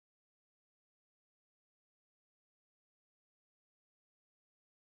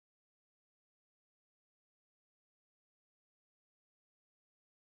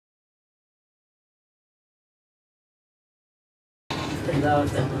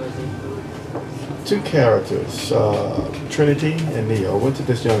Two characters, Trinity and Neo, went to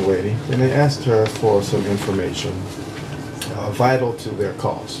this young lady and they asked her for some information vital to their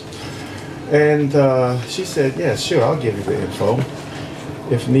cause. And she said, yeah, sure, I'll give you the info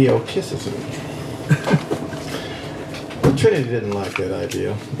if Neo kisses me. Well, Trinity didn't like that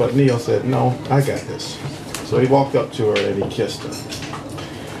idea, but Neo said, no, I got this. So he walked up to her and he kissed her.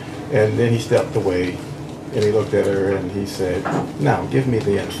 And then he stepped away and he looked at her and he said, now give me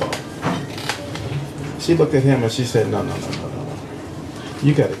the info. She looked at him and she said, no.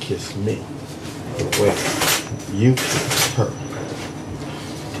 You gotta kiss me the way you kiss her.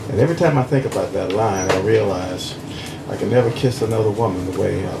 And every time I think about that line, I realize I can never kiss another woman the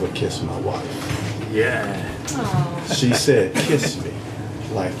way I would kiss my wife. Yeah. Aww. She said, kiss me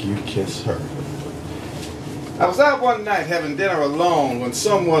like you kiss her. I was out one night having dinner alone when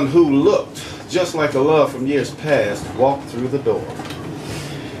someone who looked just like a love from years past walked through the door.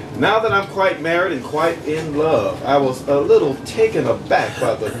 Now that I'm quite married and quite in love, I was a little taken aback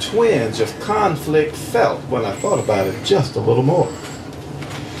by the twinge of conflict felt when I thought about it just a little more.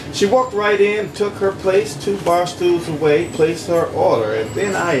 She walked right in, took her place 2 bar stools away, placed her order, and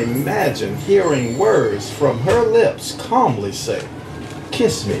then I imagined hearing words from her lips calmly say,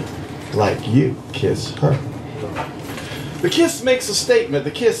 kiss me like you kiss her. The kiss makes a statement,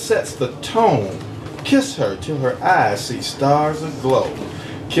 the kiss sets the tone. Kiss her till her eyes see stars aglow.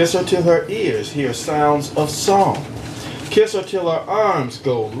 Kiss her till her ears hear sounds of song. Kiss her till her arms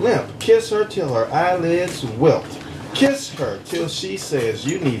go limp. Kiss her till her eyelids wilt. Kiss her till she says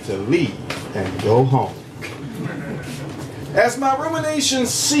you need to leave and go home. As my ruminations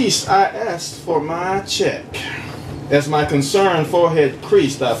ceased, I asked for my check. As my concerned forehead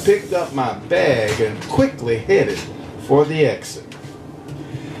creased, I picked up my bag and quickly headed for the exit.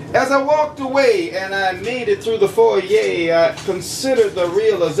 As I walked away and I made it through the foyer, I considered the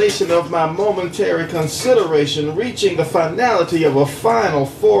realization of my momentary consideration reaching the finality of a final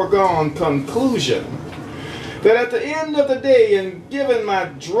foregone conclusion. That at the end of the day, and given my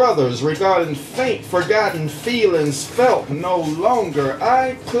druthers regarding faint, forgotten feelings felt no longer,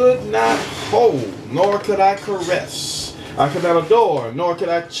 I could not hold, nor could I caress. I could not adore, nor could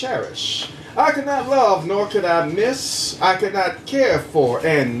I cherish. I could not love, nor could I miss. I could not care for,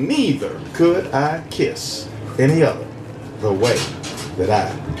 and neither could I kiss any other the way that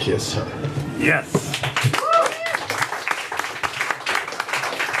I kiss her. Yes.